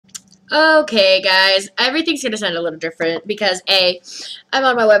Okay, guys, everything's gonna sound a little different because A, I'm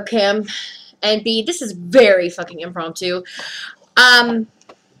on my webcam, and B, this is very fucking impromptu. As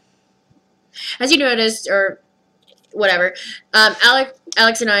you noticed, or whatever,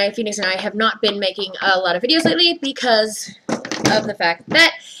 Alex and I, Phoenix and I, have not been making a lot of videos lately because of the fact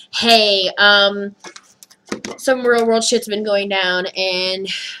that, hey, some real world shit's been going down, and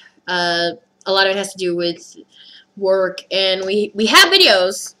a lot of it has to do with work, and we have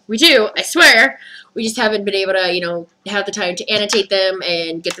videos. We do, I swear. We just haven't been able to, you know, have the time to annotate them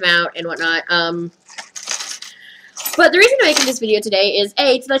and get them out and whatnot. But the reason I'm making this video today is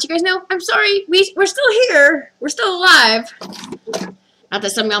A, to let you guys know, I'm sorry, we're still here. We're still alive. Not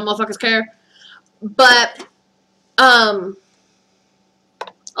that some of y'all motherfuckers care. But,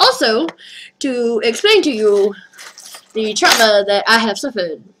 also, to explain to you the trauma that I have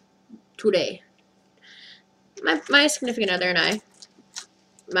suffered today. My significant other and I,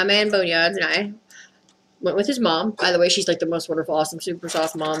 my man Boneyards and I, went with his mom. By the way, she's like the most wonderful, awesome, super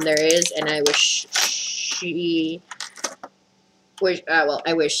soft mom there is, and I wish she...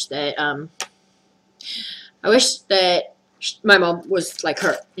 I wish that my mom was like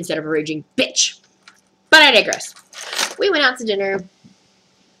her instead of a raging bitch. But I digress. We went out to dinner,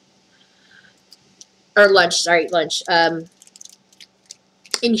 or lunch, sorry, lunch,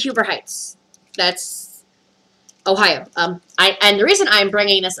 in Huber Heights. That's Ohio. And the reason I'm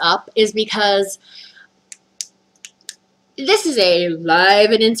bringing this up is because this is a live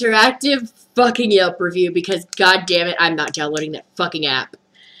and interactive fucking Yelp review, because god damn it, I'm not downloading that fucking app.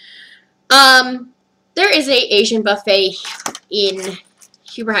 There is a Asian buffet in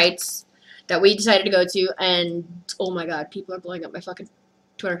Huber Heights that we decided to go to, and oh my god, people are blowing up my fucking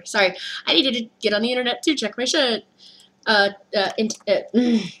Twitter. Sorry, I needed to get on the internet to check my shit.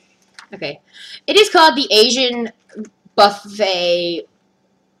 Okay. It is called the Asian Buffet,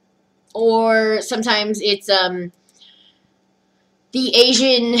 or sometimes it's, the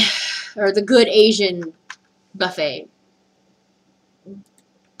Asian, or the Good Asian Buffet.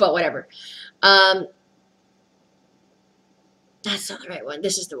 But whatever. That's not the right one.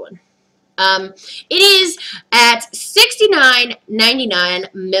 This is the one. It is at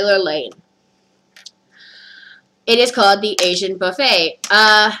 $69.99 Miller Lane. It is called the Asian Buffet.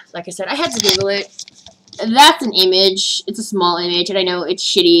 Like I said, I had to Google it. That's an image. It's a small image, and I know it's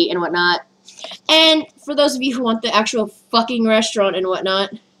shitty and whatnot. And for those of you who want the actual fucking restaurant and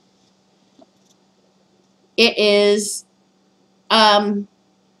whatnot, it is, yeah,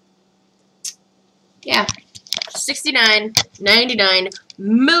 $69.99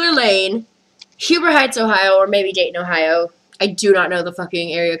 Miller Lane, Huber Heights, Ohio, or maybe Dayton, Ohio. I do not know the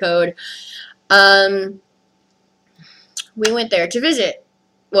fucking area code. We went there to visit,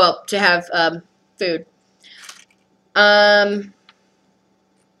 well, to have, food.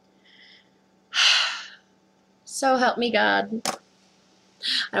 So help me God.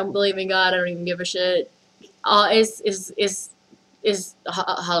 I don't believe in God. I don't even give a shit. Is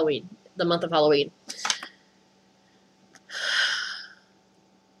Halloween, the month of Halloween.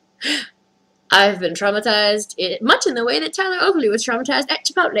 I've been traumatized, much in the way that Tyler Oakley was traumatized at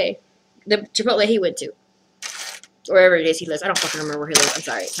Chipotle. The Chipotle he went to. Wherever it is he lives. I don't fucking remember where he lives. I'm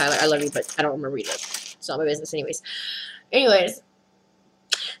sorry, Tyler. I love you, but I don't remember where he lives. It's not my business anyways.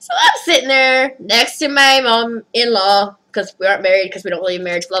 So I'm sitting there next to my mom-in-law, because we aren't married, because we don't believe in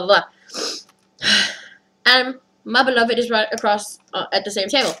marriage, blah, blah, blah. And my beloved is right across at the same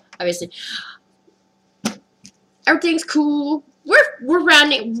table, obviously. Everything's cool. We're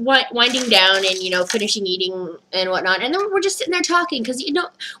winding down and, you know, finishing eating and whatnot. And then we're just sitting there talking, because, you know,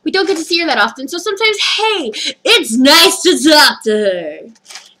 we don't get to see her that often. So sometimes, hey, it's nice to talk to her.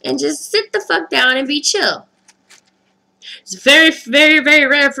 And just sit the fuck down and be chill. It's very, very, very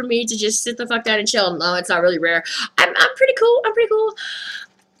rare for me to just sit the fuck down and chill. No, it's not really rare. I'm pretty cool. I'm pretty cool.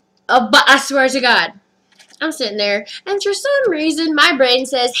 But I swear to God, I'm sitting there, and for some reason, my brain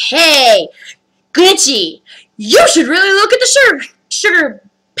says, hey, Glitchy, you should really look at the sugar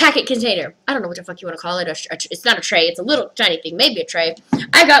packet container. I don't know what the fuck you want to call it. It's not a tray. It's a little tiny thing. Maybe a tray.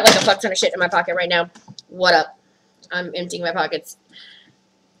 I got like a fuck ton of shit in my pocket right now. What up? I'm emptying my pockets.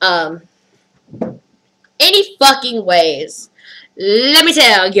 Any fucking ways. Let me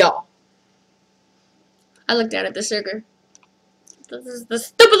tell y'all. I look down at the sugar. The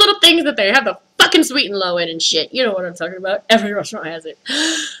stupid little things that they have the fucking sweet and low in and shit. You know what I'm talking about. Every restaurant has it.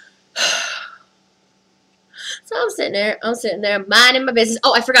 So I'm sitting there, minding my business.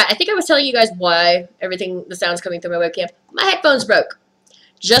 Oh, I forgot. I think I was telling you guys why the sound's coming through my webcam. My headphones broke.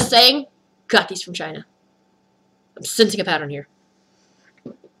 Just saying, got these from China. I'm sensing a pattern here.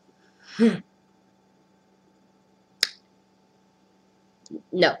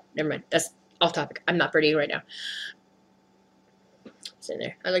 No, never mind. That's off topic. I'm not birdieing right now. Sitting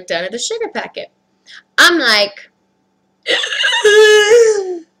there. I look down at the sugar packet. I'm like,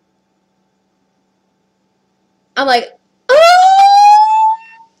 oh,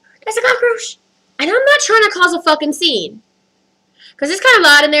 there's a cockroach. And I'm not trying to cause a fucking scene. Because it's kind of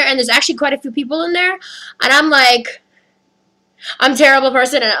loud in there, and there's actually quite a few people in there. And I'm like, I'm a terrible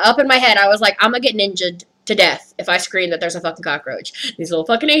person, and up in my head, I was like, I'm going to get ninja'd to death if I scream that there's a fucking cockroach. These little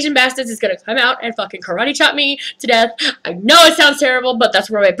fucking Asian bastards is going to come out and fucking karate chop me to death. I know it sounds terrible, but that's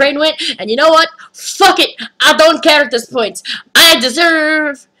where my brain went. And you know what? Fuck it. I don't care at this point. I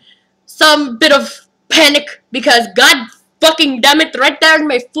deserve some bit of panic because God fucking damn it, right there in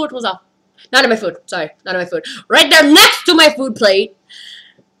my food was a... Not in my food. Sorry. Not in my food. Right there next to my food plate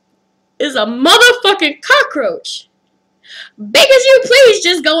is a motherfucking cockroach. Big as you please,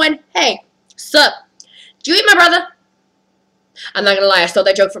 just going, hey, sup? Did you eat my brother? I'm not gonna lie, I stole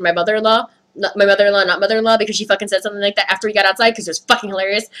that joke from my mother-in-law. Not my mother-in-law, not mother-in-law, because she fucking said something like that after we got outside, because it was fucking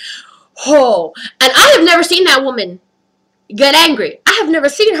hilarious. Oh, and I have never seen that woman get angry. I have never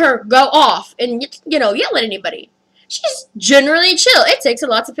seen her go off and, you know, yell at anybody. She's generally chill. It takes a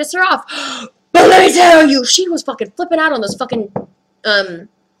lot to piss her off. But let me tell you, she was fucking flipping out on those fucking,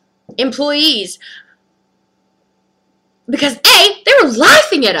 employees. Because, A, they were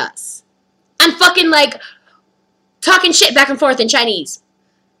laughing at us. And fucking, like, talking shit back and forth in Chinese.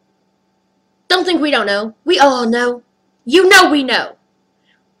 Don't think we don't know. We all know. You know we know.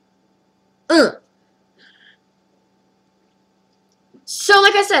 So,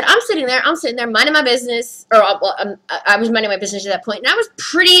 like I said, I'm sitting there minding my business. Or, well, I was minding my business at that point. And I was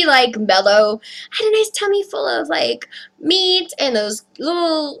pretty, like, mellow. I had a nice tummy full of, like, meat and those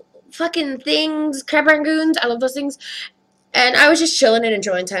little fucking things. Crab rangoons. I love those things. And I was just chilling and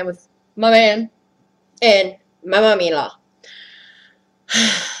enjoying time with my man and my mommy-in-law.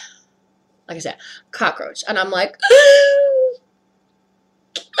 Like I said, cockroach. And I'm like,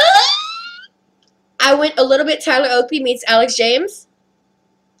 I went a little bit Tyler Oakley meets Alex James.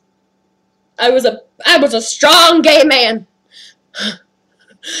 I was a strong gay man.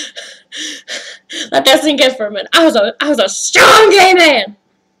 Let that sink in for a minute. I was a strong gay man.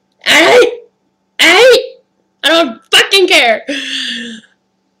 I don't fucking care.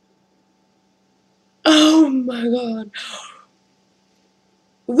 Oh my god.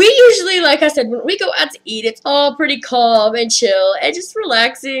 We usually, like I said, when we go out to eat, it's all pretty calm and chill and just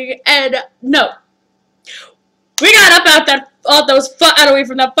relaxing. And no, we got up out away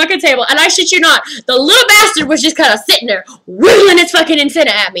from that fucking table, and I shit you not, the little bastard was just kind of sitting there wiggling his fucking antenna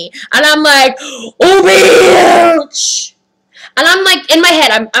at me, and I'm like, oh bitch. And I'm like, in my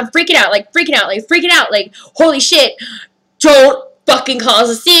head, I'm freaking out, like, holy shit, don't fucking cause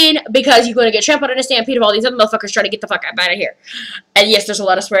a scene, because you're going to get trampled in a stampede of all these other motherfuckers trying to get the fuck out of here. And yes, there's a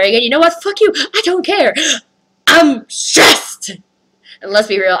lot of swearing, and you know what, fuck you, I don't care, I'm stressed. And let's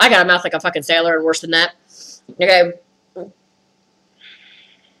be real, I got a mouth like a fucking sailor, and worse than that. Okay.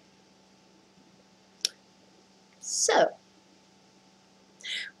 So,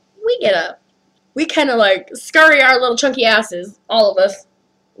 we get up. We kind of like scurry our little chunky asses, all of us.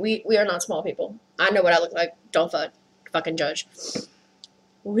 We are not small people. I know what I look like. Don't fucking judge.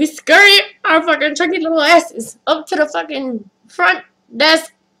 We scurry our fucking chunky little asses up to the fucking front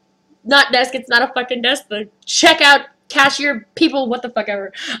desk. Not desk, it's not a fucking desk. The checkout cashier people, what the fuck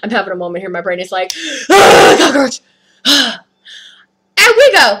ever. I'm having a moment here. My brain is like, ah, cockroach. And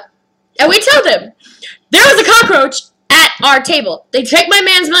we go. And we tell them, there was a cockroach at our table. They take my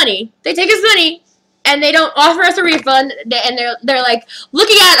man's money. They take his money, and they don't offer us a refund. And they're like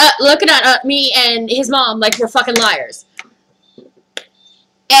looking at me and his mom like we're fucking liars.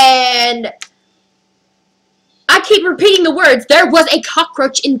 And I keep repeating the words. There was a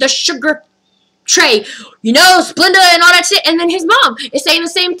cockroach in the sugar tray. You know, Splenda and all that shit. And then his mom is saying the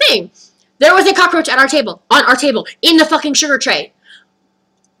same thing. There was a cockroach at our table, on our table, in the fucking sugar tray.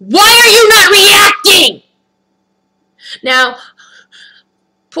 Why are you not reacting? Now,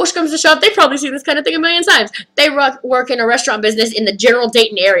 push comes to shove, they've probably seen this kind of thing a million times. They work in a restaurant business in the general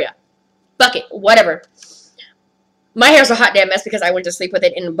Dayton area. Fuck it, whatever. My hair's a hot damn mess because I went to sleep with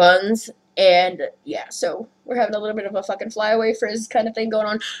it in buns. And, yeah, so we're having a little bit of a fucking flyaway frizz kind of thing going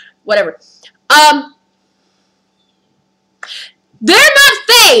on. Whatever. They're not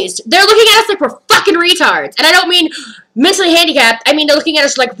phased. They're looking at us like we're fucking retards. And I don't mean mentally handicapped. I mean they're looking at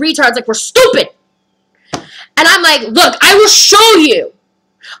us like retards, like we're stupid. And I'm like, look, I will show you.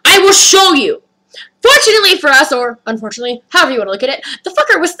 I will show you. Fortunately for us, or unfortunately, however you want to look at it, the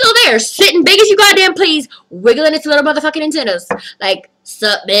fucker was still there, sitting big as you goddamn please, wiggling its little motherfucking antennas. Like,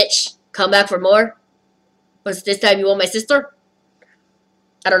 sup, bitch? Come back for more? What's this time you want my sister?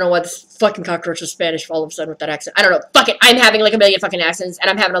 I don't know why this fucking cockroach was Spanish all of a sudden with that accent. I don't know. Fuck it. I'm having like a million fucking accents, and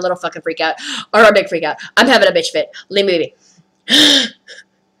I'm having a little fucking freak out. Or a big freak out. I'm having a bitch fit. Leave me be.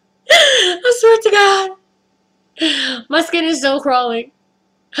 I swear to God. My skin is so crawling.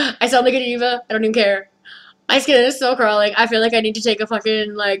 I sound like a diva. I don't even care. My skin is so crawling. I feel like I need to take a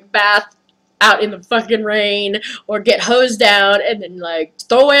fucking, like, bath out in the fucking rain. Or get hosed down and then, like,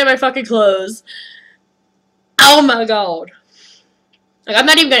 throw away my fucking clothes. Oh my God. Like, I'm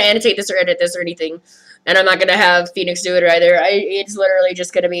not even going to annotate this or edit this or anything. And I'm not going to have Phoenix do it either. It's literally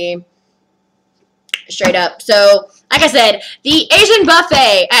just going to be straight up. So, like I said, the Asian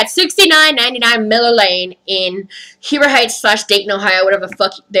Buffet at $69.99 Miller Lane in Heber Heights / Dayton, Ohio, whatever the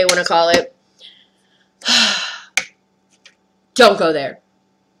fuck they want to call it. Don't go there.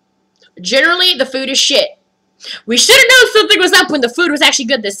 Generally, the food is shit. We should have known something was up when the food was actually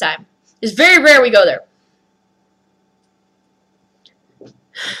good this time. It's very rare we go there.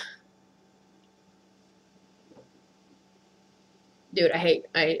 Dude,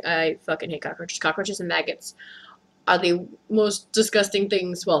 I fucking hate cockroaches. Cockroaches and maggots are the most disgusting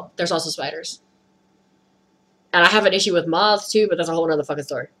things. Well, there's also spiders. And I have an issue with moths too, but that's a whole other fucking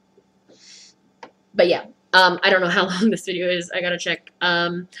story. But yeah, I don't know how long this video is. I gotta check.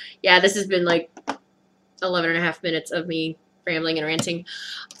 Yeah, this has been like 11.5 minutes of me rambling and ranting.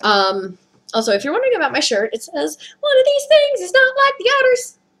 Also, if you're wondering about my shirt, it says, one of these things is not like the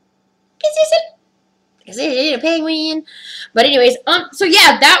others. Is it a penguin? But anyways, so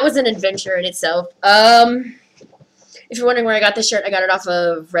yeah, that was an adventure in itself. If you're wondering where I got this shirt, I got it off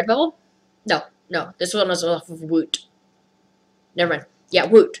of Redbubble. No, this one was off of Woot. Never mind. Yeah,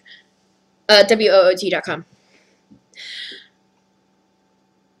 Woot. WOOT.com.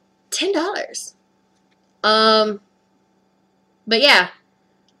 $10. But yeah.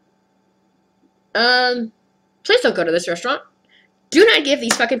 Please don't go to this restaurant. Do not give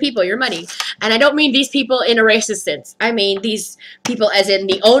these fucking people your money. And I don't mean these people in a racist sense. I mean these people as in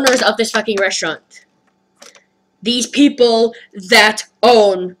the owners of this fucking restaurant. These people that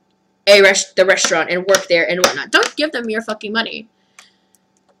own the restaurant and work there and whatnot. Don't give them your fucking money.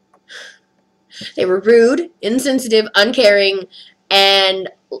 They were rude, insensitive, uncaring, and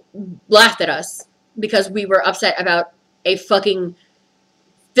laughed at us because we were upset about a fucking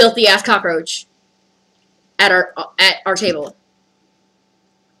filthy-ass cockroach at our table.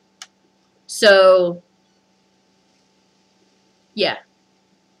 So, yeah.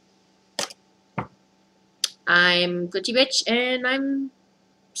 I'm Glitchy Bitch, and I'm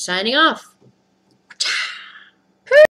signing off.